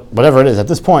to the, whatever it is, at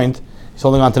this point, he's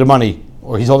holding on to the money,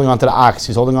 or he's holding on to the ox,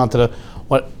 he's holding on to the,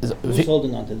 what? Who's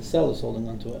holding on to the seller's holding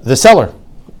on to it? The seller.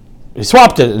 He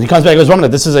swapped it, and he comes back and goes, 1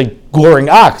 minute, this is a glorying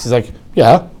ox. He's like,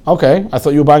 yeah, okay, I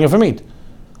thought you were buying it for meat.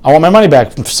 I want my money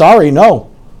back. Sorry, no.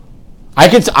 I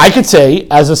could say,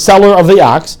 as a seller of the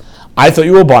ox, I thought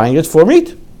you were buying it for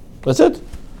meat. That's it.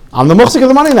 I'm the muhzik of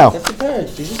the money now. That's the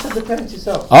parents. You just said the parents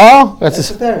yourself. Oh, That's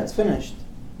the parents. Finished.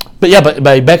 But yeah, but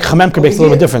by Bek Chamemker makes it a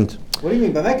little bit different. What do you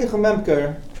mean? By Mekach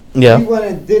Memker, Yeah. we went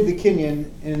and did the kinyan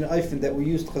in an eifin that we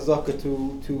used chazaka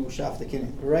to shaf the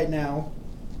kinyan. Right now,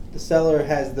 the seller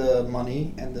has the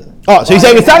money and the So you're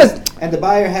saying it's not and the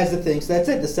buyer has the thing. So that's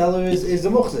it. The seller is a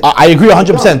muhzik. I agree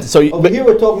 100%. So over here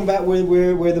we're talking about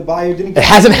where the buyer didn't. It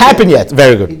hasn't happened yet.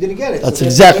 Very good. He didn't get it. That's so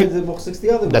exactly. The muhzik's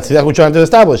the other That's one. exactly what we're trying to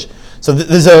establish. So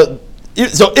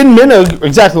so in minhag,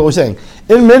 exactly what we're saying.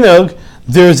 In minhag,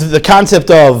 there's the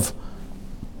concept of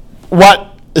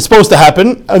what is supposed to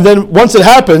happen, and then once it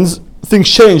happens, things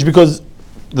change because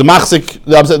the machzik,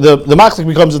 the machzik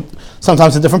becomes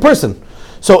sometimes a different person.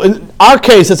 So in our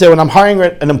case, let's say when I'm hiring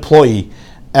an employee,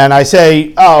 and I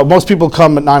say, oh, most people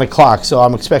come at 9 o'clock, so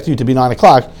I'm expecting you to be 9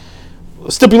 o'clock.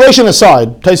 Stipulation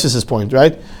aside, Taisus's point,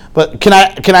 right? But can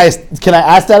I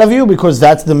ask that of you because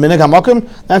that's the minhag hamakom?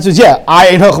 The answer is yeah. I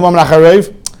ain't hochamam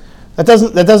nacharev. That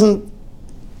doesn't.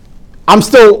 I'm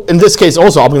still in this case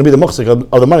also. I'm going to be the muhzik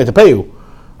of the money to pay you.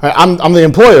 Right? I'm the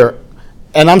employer,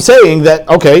 and I'm saying that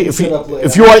okay. If you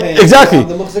want exactly, I'm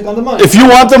the muhzik on the money. if you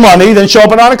want the money, then show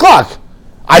up at 9 o'clock.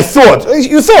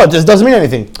 You thought this doesn't mean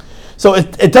anything. So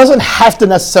it doesn't have to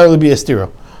necessarily be a stira.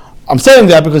 I'm saying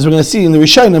that because we're going to see in the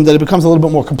Rishonim that it becomes a little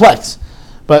bit more complex.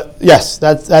 But yes,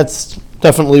 that's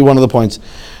definitely one of the points.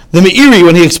 The Meiri,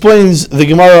 when he explains the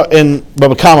Gemara in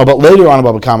Baba Kama, but later on in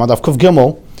Baba Kama, Daf Kuf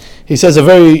Gimel, he says a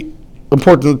very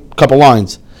important couple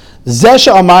lines.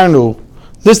 Zesha Amarnu,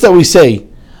 this that we say,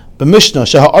 the Mishnah,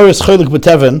 Sheha Oris Cholik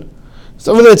B'Teven,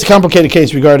 so over there it's a complicated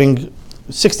case regarding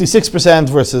 66%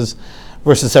 versus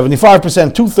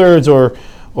 75%, 2/3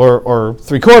 or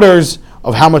 3/4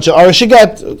 of how much an Aris should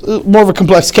get, more of a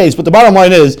complex case. But the bottom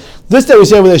line is, this that we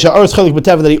say over there, She'aris Chelik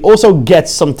B'Teven, that he also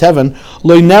gets some Teven,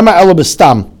 Lo Nema Elo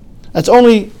B'Stam. That's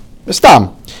only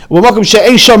B'Stam. V'makom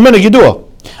she'ein sham minhag yidua.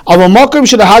 Al v'makom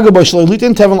she'dahaga bo sh'lo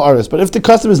litin Teven Aris. But if the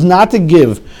custom is not to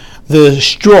give the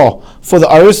straw for the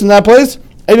Aris in that place,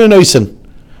 Eino Noisin.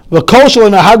 V'kol sh'lo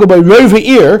nahaga bo rov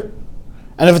ha'ir,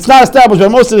 and if it's not established by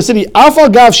most of the city,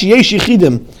 Afal Gav Sheyesh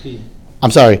Yichidim.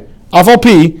 I'm sorry. Afal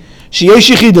Pi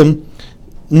Sheyesh Yichidim.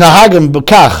 Nahagim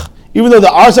b'kach. Even though there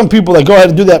are some people that go ahead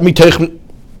and do that,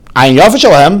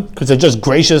 because they're just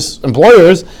gracious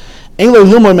employers,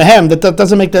 that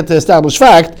doesn't make that the established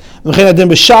fact. And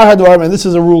this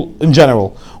is a rule in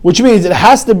general, which means it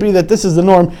has to be that this is the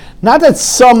norm, not that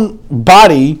some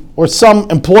body or some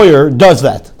employer does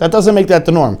that. That doesn't make that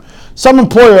the norm. Some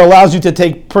employer allows you to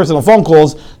take personal phone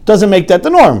calls, doesn't make that the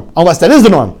norm, unless that is the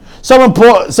norm. Some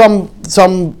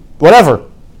whatever.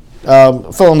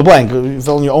 Fill in the blank,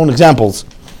 fill in your own examples.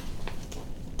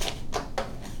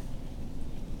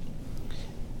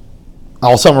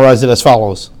 I'll summarize it as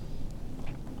follows.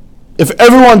 If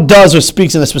everyone does or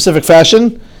speaks in a specific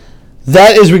fashion,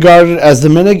 that is regarded as the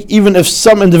minhag, even if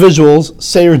some individuals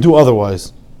say or do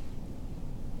otherwise.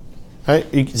 Right?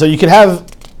 So you can have...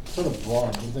 Sort of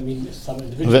broad. Does that mean some We're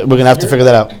individuals? going to have to figure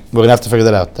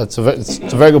that out. It's a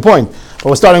very good point. But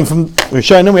we're starting from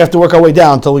Rishonim, we have to work our way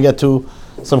down until we get to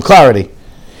some clarity.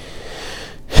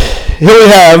 Here we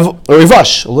have a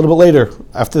Rivash, a little bit later,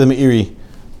 after the Meiri,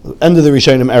 end of the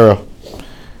Rishonim era.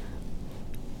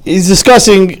 He's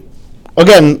discussing,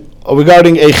 again,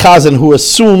 regarding a chazan who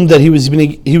assumed that he was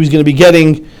going to be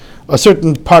getting a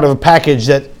certain part of a package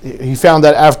that he found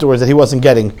out afterwards that he wasn't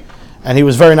getting, and he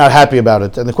was very not happy about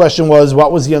it. And the question was,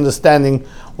 what was the understanding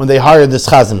when they hired this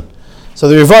chazan? So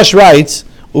the Rivash writes,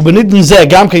 "Ubenidin zeh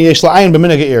gam kan yesh la'ayin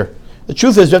b'minhag ha'ir." The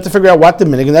truth is, we have to figure out what the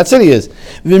minhag in that city is.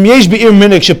 If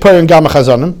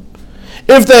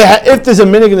there's a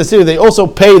minhag in the city, they also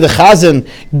pay the chazan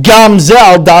gam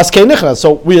zel das kenichna.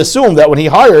 So we assume that when he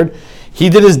hired, he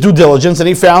did his due diligence and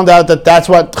he found out that that's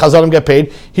what chazanim get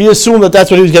paid. He assumed that that's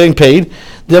what he was getting paid.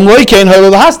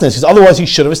 Because otherwise he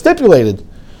should have stipulated.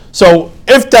 So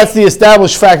if that's the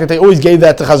established fact that they always gave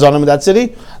that to chazanim in that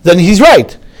city, then he's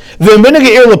right. There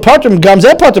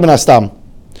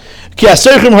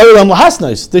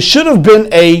should have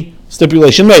been a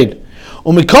stipulation made.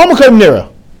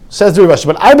 Says the Rivash,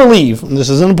 but I believe, and this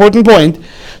is an important point,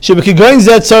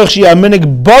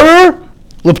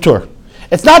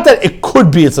 It's not that it could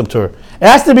be it's Liptur. It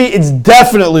has to be, it's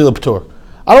definitely Liptur.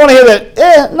 I don't want to hear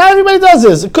that, not everybody does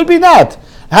this. It could be not.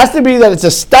 It has to be that it's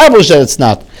established that it's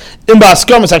not. Whether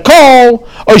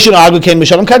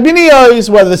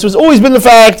this was always been the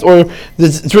fact, or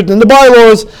it's written in the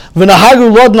bylaws,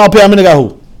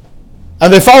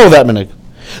 and they follow that minig.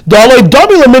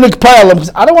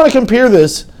 I don't want to compare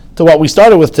this to what we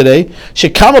started with today.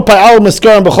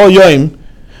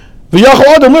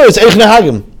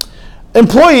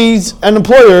 Employees and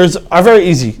employers are very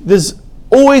easy. There's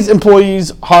always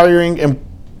employers hiring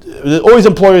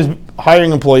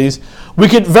employees. We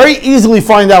could very easily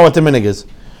find out what the minig is.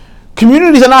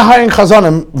 Communities are not hiring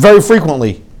chazanim very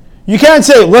frequently. You can't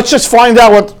say, let's just find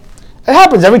out what... It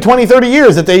happens every 20, 30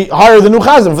 years that they hire the new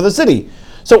chazan for the city.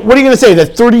 So what are you going to say?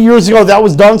 That 30 years ago that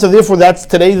was done, so therefore that's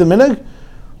today the minig?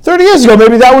 30 years ago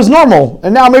maybe that was normal,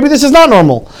 and now maybe this is not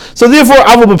normal. So therefore,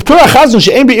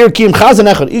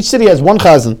 each city has one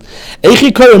chazan.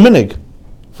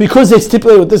 Because they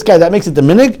stipulate with this guy, that makes it the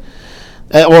minig?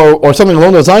 Or something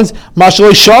along those lines.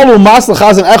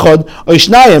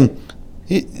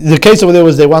 The case over there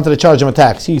was they wanted to charge him a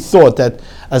tax. He thought that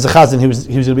as a chazan he was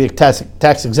going to be tax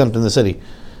exempt in the city,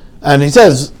 and he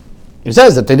says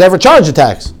that they never charged a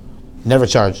tax. Never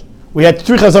charged. We had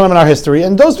 3 chazanim in our history,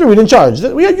 and those 3 we didn't charge.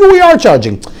 We are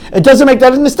charging. It doesn't make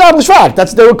that an established fact.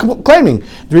 That's what they were claiming.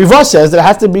 The Riva says that it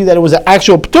has to be that it was an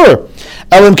actual p'tur.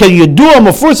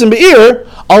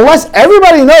 Unless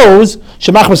everybody knows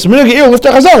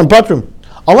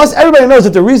unless everybody knows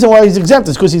that the reason why he's exempt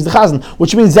is because he's the chazan,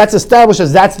 which means that's established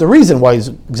as that's the reason why he's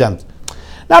exempt.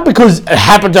 Not because it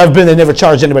happened to have been they never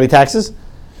charged anybody taxes.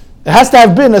 It has to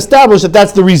have been established that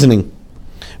that's the reasoning.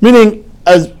 Meaning,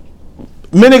 as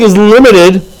minig is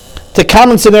limited to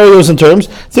common scenarios and terms,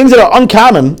 things that are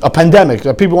uncommon, a pandemic,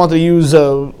 that people want to use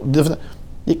different,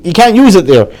 you can't use it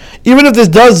there. Even if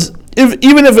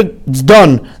it's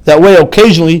done that way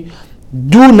occasionally,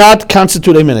 do not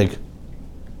constitute a minig.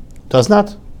 Does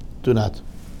not? Do not. I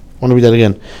want to read that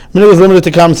again. Minig is limited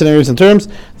to common scenarios and terms.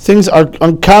 Things that are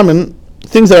uncommon,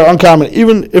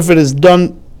 even if it is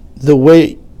done that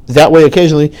way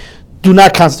occasionally, do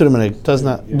not constitute a minig. Does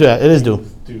not. Yeah, it is due.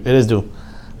 It is due.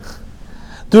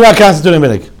 Do not constitute a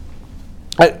minig.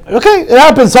 Okay, it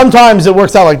happens. Sometimes it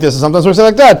works out like this, and sometimes it works out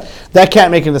like that. That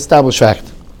can't make an established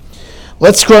fact.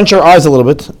 Let's scrunch our eyes a little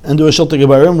bit and do a Shiltei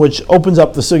Gebarim, which opens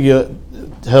up the sugya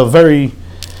to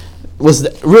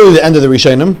really the end of the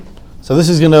Rishonim. So this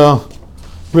is going to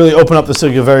really open up the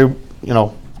sugya very,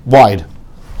 wide.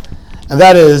 And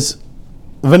that is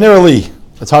Venerally.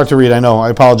 It's hard to read, I know. I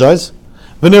apologize.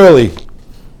 Venerally.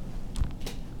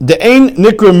 The ein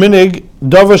nikra minig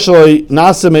davar shloi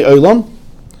nasa me'olam.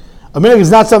 A minig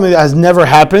is not something that has never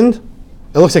happened.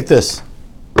 It looks like this.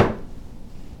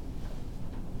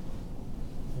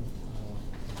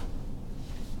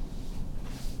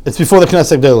 It's before the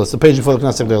Knesset Gdela. It's the page before the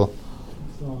Knesset Gdela.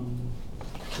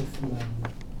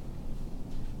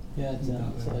 Yeah, it's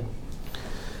outside.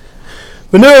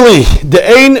 Venerally, the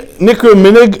ein nikra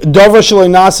minig davar shloi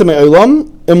nasa me'olam.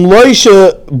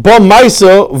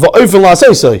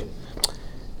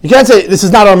 You can't say this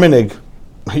is not our minig.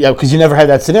 Yeah, because you never had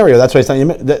that scenario. That's why it's not your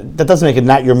minig. That doesn't make it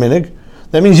not your minig.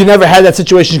 That means you never had that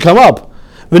situation come up.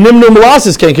 Let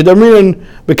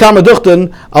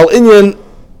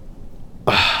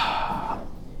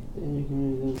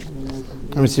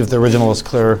me see if the original is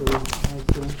clearer.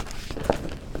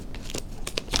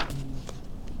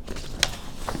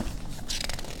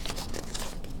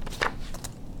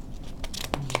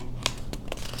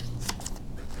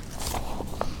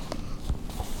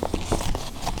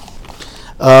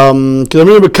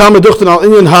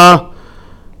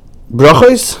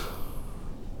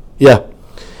 Yeah.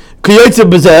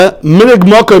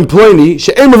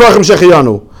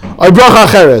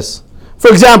 For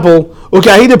example,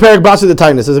 Ukahida Perik Basi the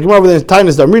Tainus. As a come over there,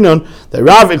 Tainus Damrinon, that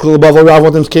Rav Ikl Bavel, Rav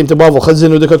Watams came to Bavel,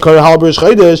 Chazinu the Kakar Halber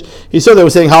Shchedish. He said they were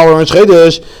saying Halber and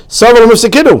Shchedish, Saval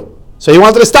Mufsikidu. So he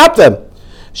wanted to stop them.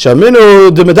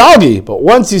 Shaminu the Medalgi. But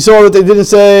once he saw that they didn't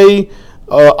say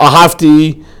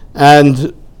Ahafti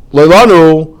and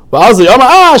Leilanu, so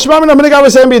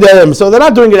they're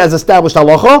not doing it as established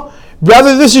halacha.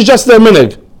 Rather, this is just their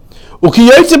minig.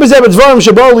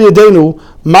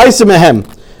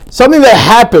 Something that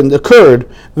happened, occurred.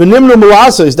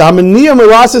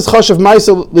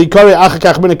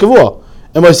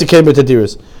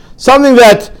 Something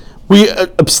that we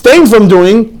abstain from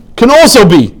doing can also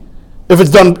be, if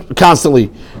it's done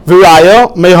constantly.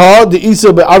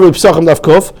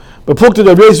 But Pukta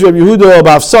the Rabbi Yehuda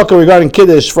about Sukkah regarding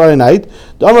Kiddush Friday night.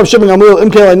 The Amar of Shimon Gamliel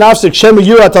Imkel Nafsik Shema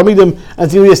Yura Talmidim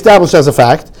until we established as a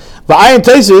fact. But Ayin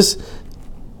Tesis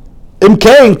Im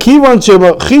kain kivan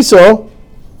sheba chiso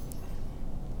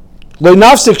lo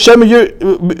nafsik shem.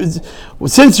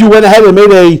 Since you went ahead and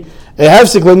made a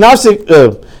hefsik lo nafsik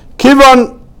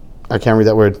kivan. I can't read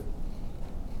that word.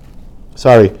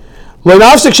 Sorry. Lo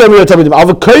nafsik shem yotamidim. Al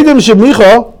v'koidim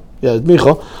shemicha. Yeah,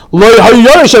 Micha. Lo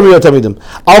hayoyer shem yotamidim.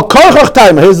 Al korchach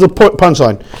time. Here's the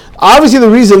punchline. Obviously, the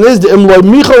reason is the im lo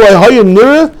Micha lo hayoyer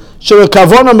nira shel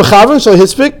kavona mechaven shel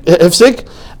hefsik.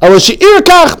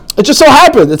 It just so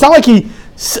happened. It's not like he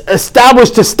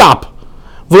established to stop.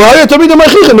 There would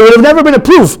have never been a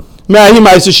proof. But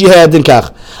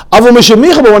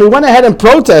when he went ahead and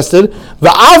protested,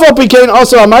 became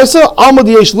also a ma'isa.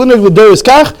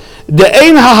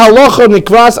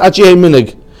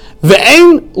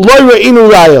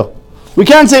 We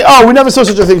can't say, oh, we never saw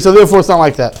such a thing, so therefore it's not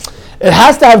like that. It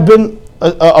has to have been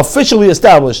officially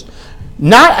established.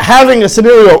 Not having a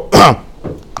scenario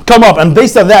come up and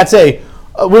based on that say,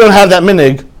 we don't have that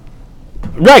minig,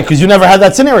 right, because you never had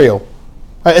that scenario.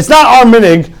 Right? It's not our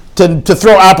minig to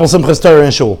throw apples in Chestorah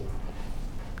and Shul.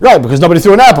 Right, because nobody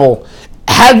threw an apple.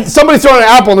 Had somebody thrown an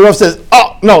apple and the Rav says,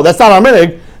 oh, no, that's not our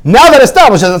minig, now that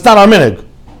establishes that's not our minig.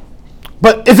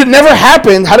 But if it never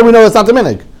happened, how do we know it's not the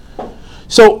minig?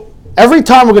 So every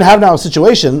time we're going to have now a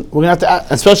situation, we're going to have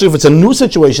to, especially if it's a new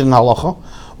situation in halacha,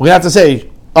 we're going to have to say,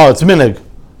 oh, it's minig.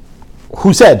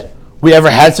 Who said? We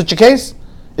ever had such a case?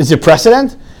 Is there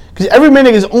precedent? Because every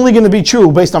minig is only going to be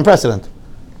true based on precedent.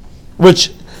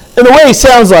 Which, in a way,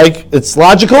 sounds like it's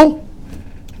logical,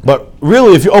 but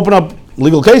really, if you open up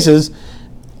legal cases,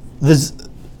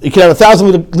 you can have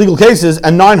 1,000 legal cases,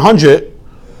 and 900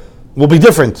 will be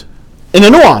different in a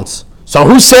nuance. So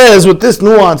who says with this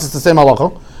nuance it's the same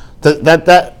halacha?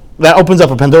 That opens up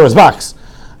a Pandora's box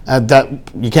that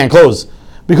you can't close.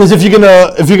 Because if you're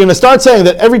gonna start saying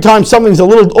that every time something's a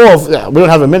little off, we don't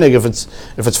have a minig if it's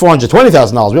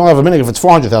 $420,000. We don't have a minig if it's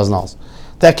 $400,000.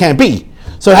 That can't be.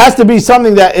 So it has to be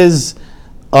something that is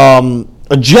a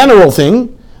general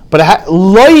thing, but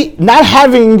not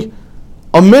having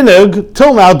a minig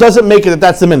till now doesn't make it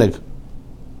that's the minig.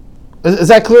 Is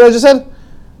that clear? As I just said.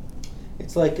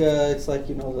 It's like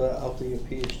you know the after your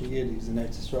PhD year, he's in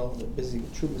Eretz Yisrael, they're busy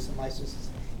with Trumas and Mises.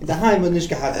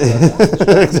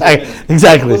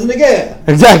 Exactly. Wasn't again.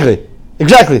 Exactly.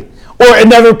 Or it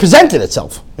never presented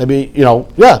itself. Maybe,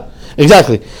 yeah,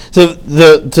 exactly. So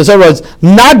to summarize,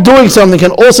 not doing something can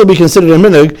also be considered a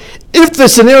minig if the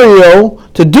scenario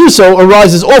to do so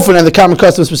arises often and the common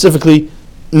custom specifically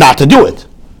not to do it.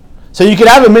 So you can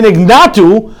have a minig not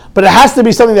to, but it has to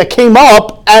be something that came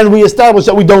up and we established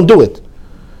that we don't do it.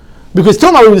 Because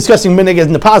till now we were discussing minig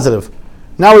in the positive.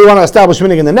 Now we want to establish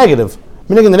minig in the negative.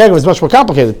 Minig in the negative is much more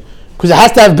complicated because it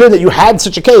has to have been that you had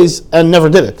such a case and never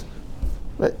did it.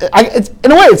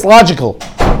 In a way, it's logical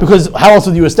because how else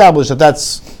would you establish that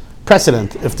that's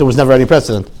precedent if there was never any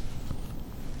precedent?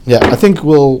 Yeah, I think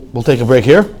we'll take a break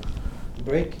here.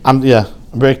 Break? A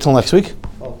break till next week.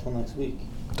 Oh, till next week.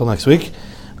 Till next week.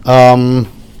 A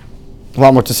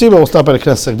lot more to see, but we'll stop at a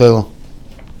Knesset Gdela.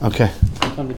 Okay.